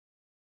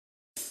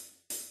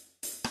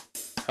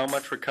How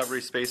much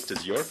recovery space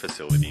does your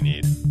facility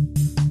need?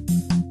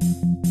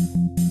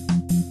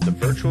 The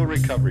Virtual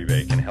Recovery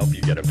Bay can help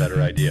you get a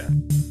better idea.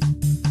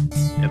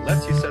 It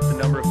lets you set the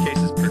number of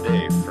cases per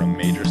day from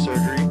major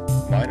surgery,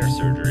 minor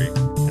surgery,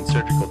 and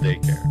surgical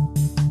daycare,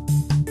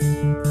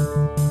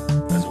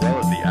 as well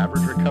as the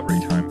average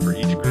recovery time for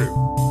each group.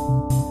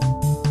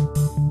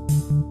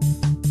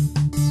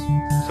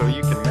 So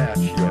you can match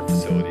your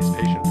facility's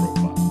patient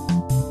profile.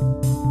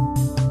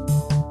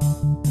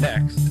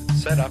 Next,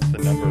 set up the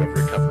number of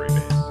recovery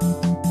bays.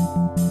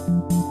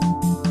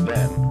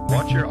 Then,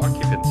 watch your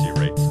occupancy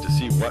rates to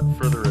see what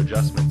further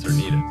adjustments are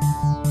needed.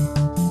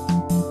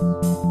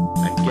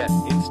 And get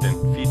instant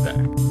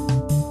feedback.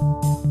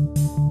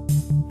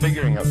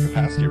 Figuring out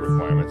capacity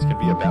requirements can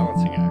be a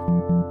balancing act.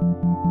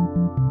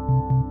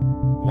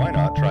 Why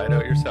not try it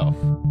out yourself?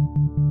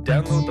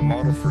 Download the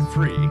model for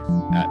free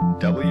at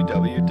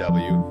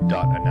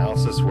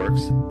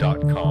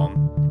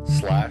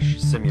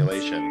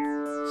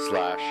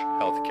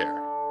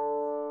www.analysisworks.com/simulation/healthcare.